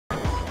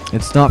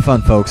It's not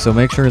fun, folks, so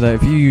make sure that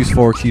if you use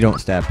forks, you don't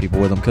stab people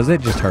with them, because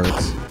it just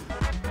hurts.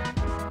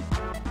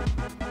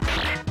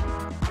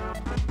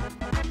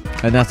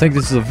 And I think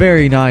this is a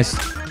very nice,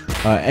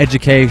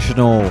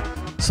 educational,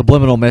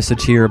 subliminal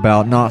message here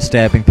about not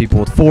stabbing people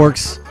with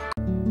forks.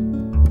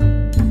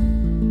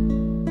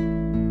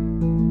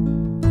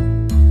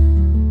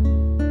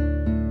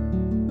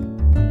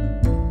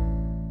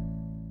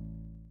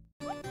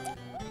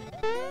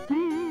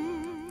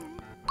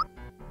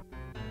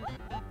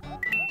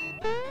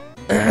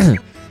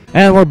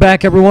 And we're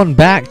back, everyone.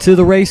 Back to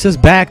the races,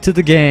 back to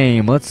the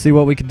game. Let's see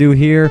what we can do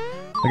here.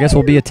 I guess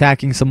we'll be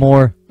attacking some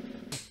more.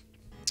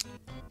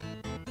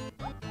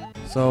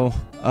 So,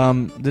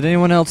 did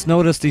anyone else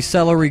notice the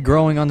celery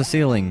growing on the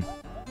ceiling?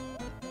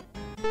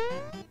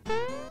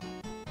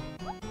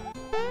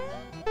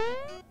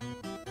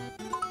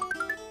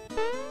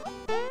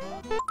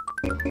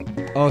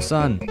 Oh,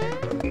 son.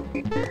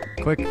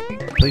 Quick,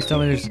 please tell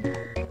me there's...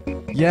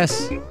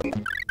 Yes!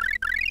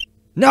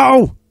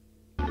 No!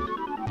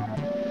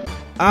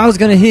 I was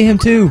gonna hit him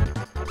too!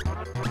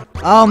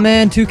 Oh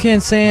man, Toucan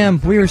Sam!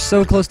 We were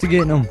so close to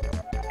getting him.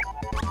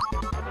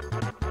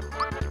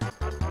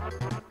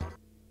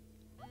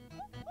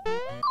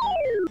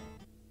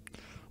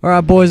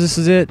 Alright boys, this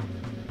is it.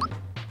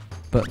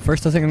 But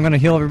first I think I'm gonna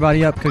heal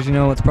everybody up because you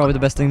know it's probably the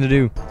best thing to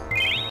do.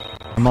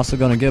 I'm also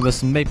gonna give us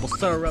some maple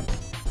syrup.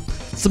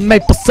 Some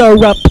maple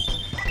syrup!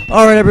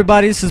 Alright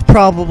everybody, this is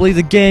probably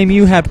the game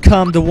you have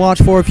come to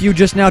watch for. If you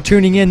just now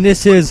tuning in,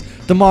 this is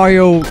the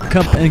Mario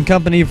and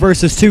Company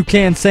versus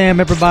Toucan Sam,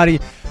 everybody.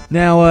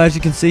 Now, as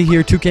you can see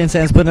here, Toucan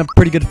Sam's putting up a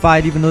pretty good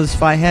fight, even though this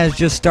fight has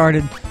just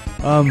started.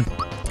 Let me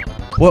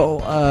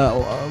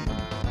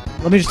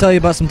just tell you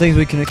about some things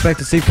we can expect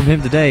to see from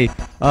him today.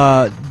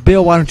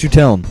 Bill, why don't you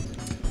tell him?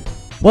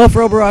 Well,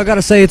 for overall, I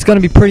gotta say it's gonna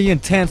be pretty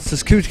intense.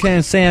 This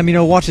Toucan Sam, you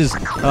know, watches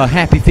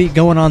Happy Feet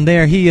going on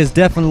there. He has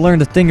definitely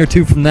learned a thing or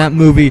two from that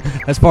movie,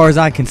 as far as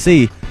I can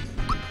see.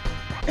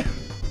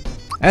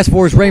 As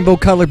for his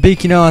rainbow-colored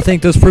beak, you know, I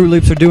think those Fruit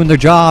Loops are doing their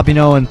job, you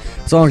know, and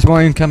as long as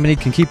Mario and Company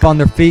can keep on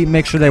their feet and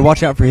make sure they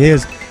watch out for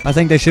his, I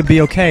think they should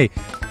be okay.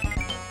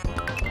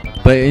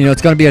 But, you know,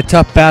 it's gonna be a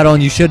tough battle,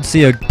 and you should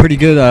see a pretty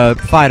good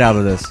fight out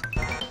of this.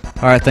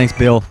 Alright, thanks,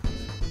 Bill.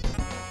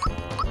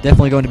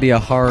 Definitely going to be a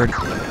hard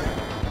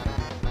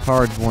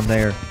one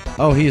there.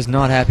 Oh, he is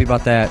not happy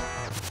about that.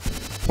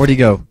 Where'd he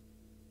go?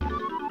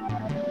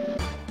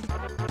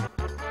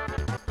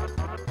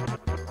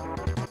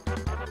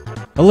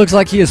 It looks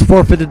like he has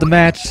forfeited the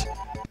match.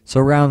 So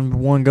round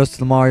one goes to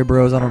the Mario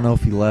Bros. I don't know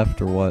if he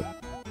left or what.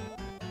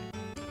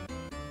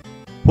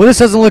 Well, this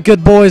doesn't look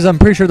good, boys. I'm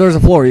pretty sure there was a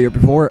floor here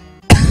before.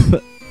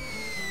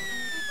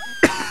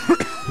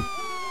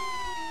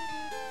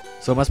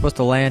 So am I supposed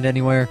to land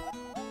anywhere?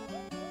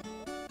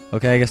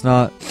 Okay, I guess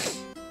not.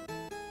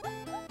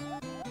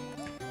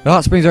 The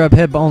hot springs are up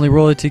ahead, but only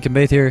royalty can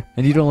bathe here,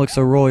 and you don't look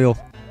so royal.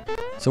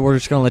 So we're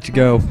just gonna let you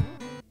go.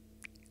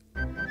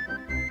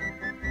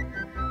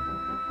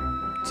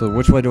 So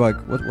which way do I...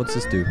 What's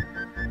this do?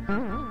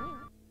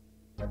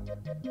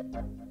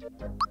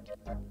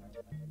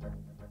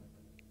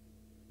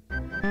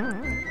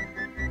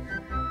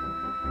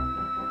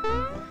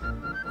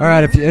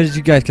 Alright, as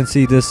you guys can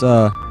see, this,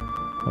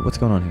 what's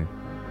going on here?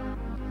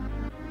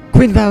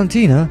 Queen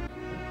Valentina?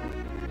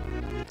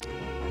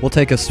 We'll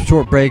take a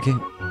short break,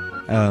 let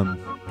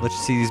you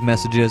see these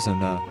messages,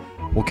 and,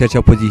 we'll catch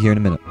up with you here in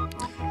a minute.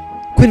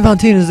 Queen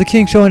Valentina, is the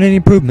king showing any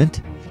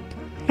improvement?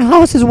 And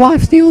how is his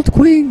wife, the old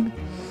queen?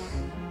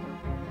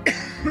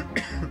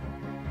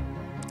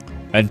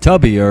 And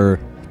Tubby, or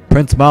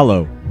Prince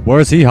Mallow, where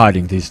is he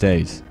hiding these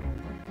days?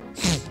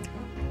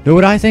 Know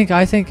what I think?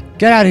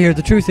 Get out of here,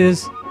 the truth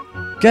is.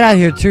 Get out of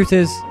here, the truth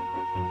is.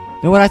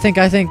 Know what I think?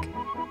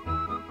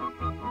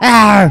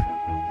 Ah!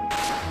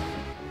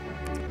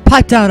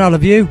 Pipe down, all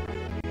of you.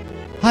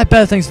 I have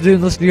better things to do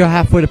than listen to your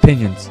half-wit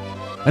opinions.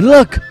 And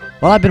look,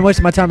 while I've been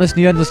wasting my time listening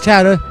to your endless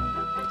chatter,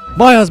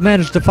 Mario's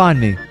managed to find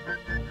me.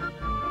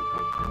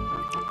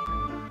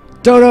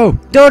 Dodo!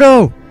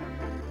 Dodo!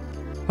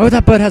 Oh,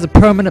 that bird has a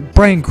permanent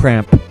brain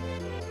cramp.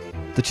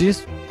 Did she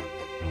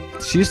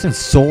just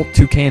insult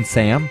Toucan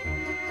Sam?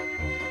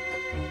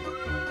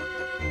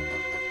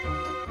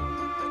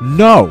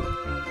 No!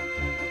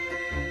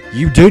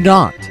 You do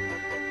not!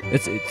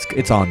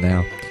 It's on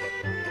now.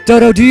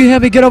 Dodo, do you hear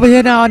me? Get over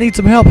here now. I need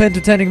some help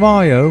entertaining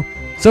Mario.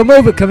 So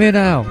move it. Come here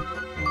now.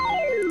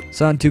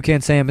 Son, Toucan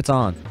Sam, it's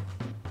on.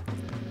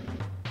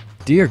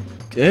 Dear...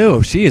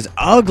 Ew, she is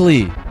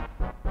ugly.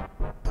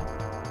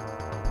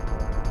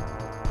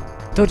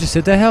 Don't just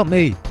sit there. Help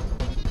me.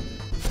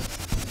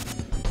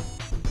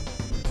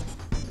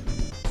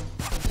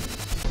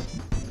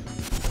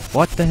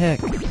 What the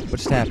heck? What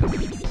just happened?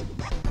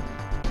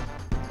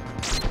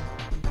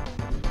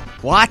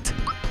 What?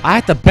 I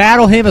have to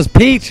battle him as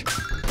Peach?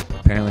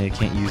 Apparently I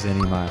can't use any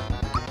of my...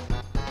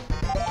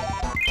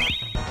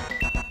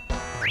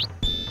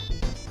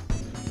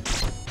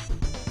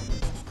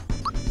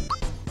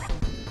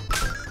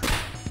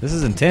 This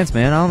is intense,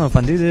 man. I don't know if I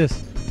can do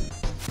this.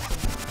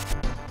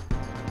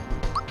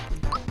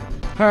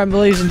 Alright,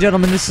 ladies and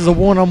gentlemen, this is a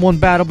one-on-one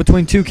battle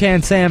between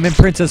Toucan Sam and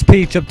Princess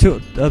Peach up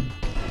to...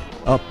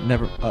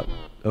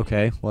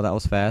 okay, well that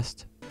was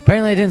fast.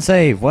 Apparently I didn't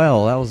save.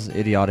 Well, that was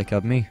idiotic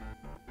of me.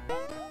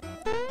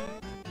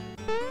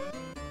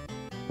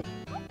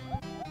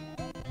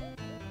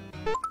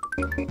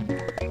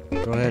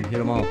 Go ahead, hit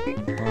them all.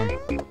 Come on.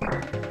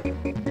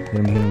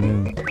 Hit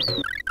him.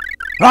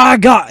 I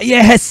got...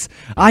 Yes!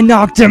 I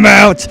knocked him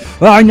out!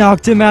 I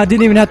knocked him out!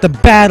 Didn't even have to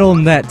battle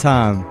him that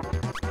time.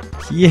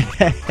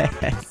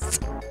 Yes!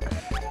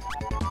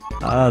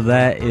 Oh,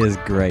 that is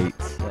great.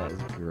 That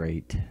is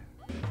great.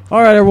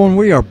 Alright, everyone,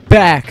 we are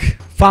back.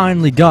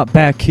 Finally got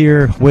back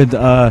here with,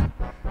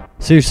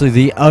 seriously,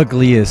 the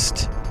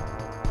ugliest.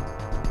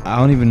 I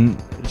don't even...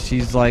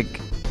 She's like...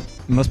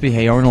 Must be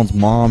Hey Arnold's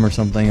mom or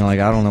something.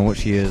 Like, I don't know what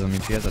she is. I mean,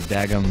 she has a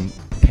daggum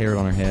parrot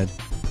on her head.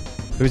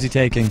 Who's he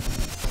taking?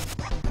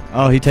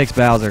 Oh, he takes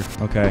Bowser.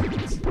 Okay.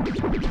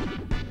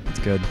 That's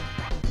good.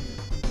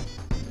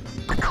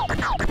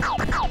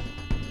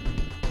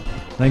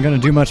 Ain't gonna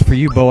do much for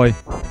you, boy.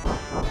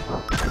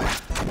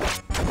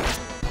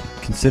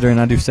 Considering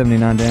I do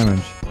 79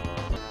 damage.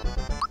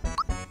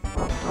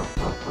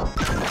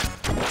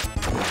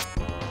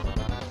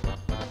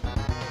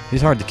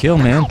 He's hard to kill,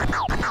 man.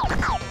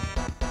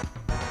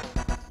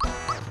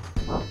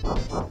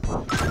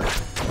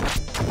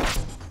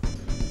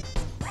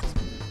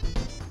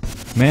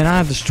 Man, I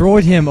have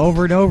destroyed him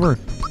over and over.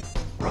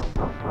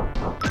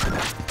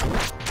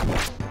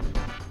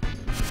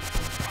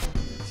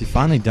 Is he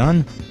finally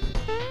done?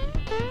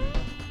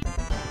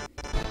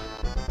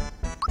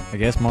 I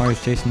guess Mario's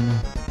chasing him.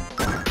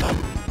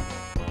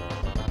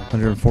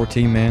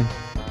 114, man.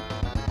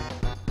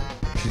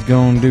 She's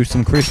gonna do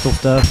some crystal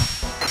stuff.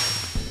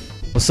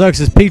 What sucks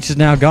is Peach is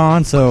now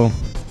gone, so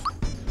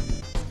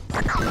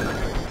I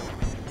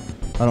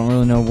don't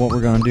really know what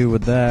we're gonna do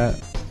with that.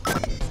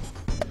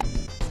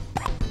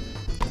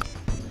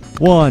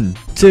 1,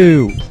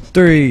 2,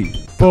 3,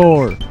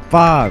 4,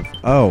 5.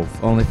 Oh,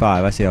 only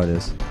 5. I see how it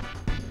is.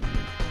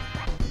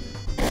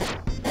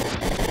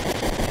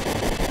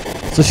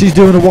 So she's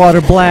doing a water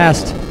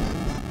blast.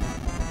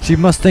 She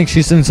must think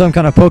she's in some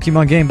kind of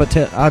Pokemon game, but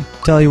I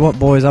tell you what,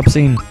 boys, I've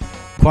seen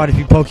quite a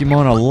few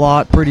Pokemon a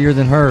lot prettier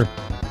than her.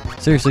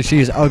 Seriously, she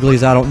is ugly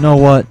as I don't know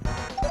what.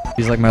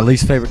 She's like my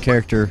least favorite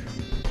character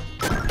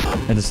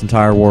in this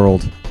entire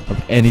world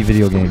of any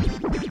video game.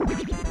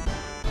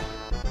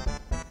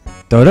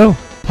 Dodo?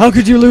 How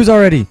could you lose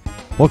already?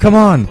 Well, come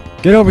on.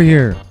 Get over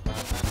here.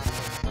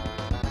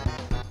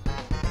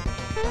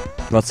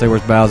 About to say,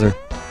 where's Bowser?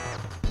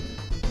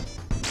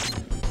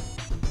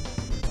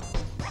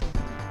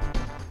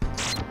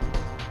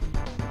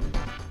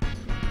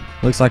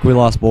 Looks like we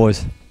lost,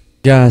 boys.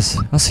 Guys,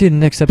 I'll see you in the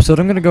next episode.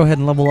 I'm going to go ahead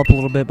and level up a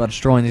little bit by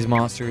destroying these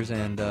monsters.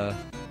 And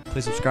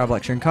please subscribe,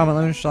 like, share, and comment.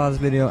 Let me know if you saw this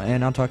video.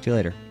 And I'll talk to you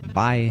later.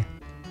 Bye.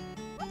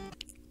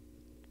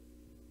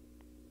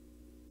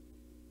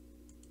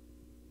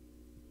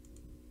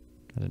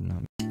 I did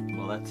not.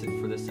 Well, that's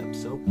it for this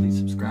episode. Please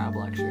subscribe,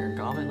 like, share, and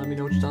comment. Let me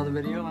know what you saw of the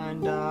video.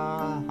 And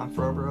I'm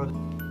forever.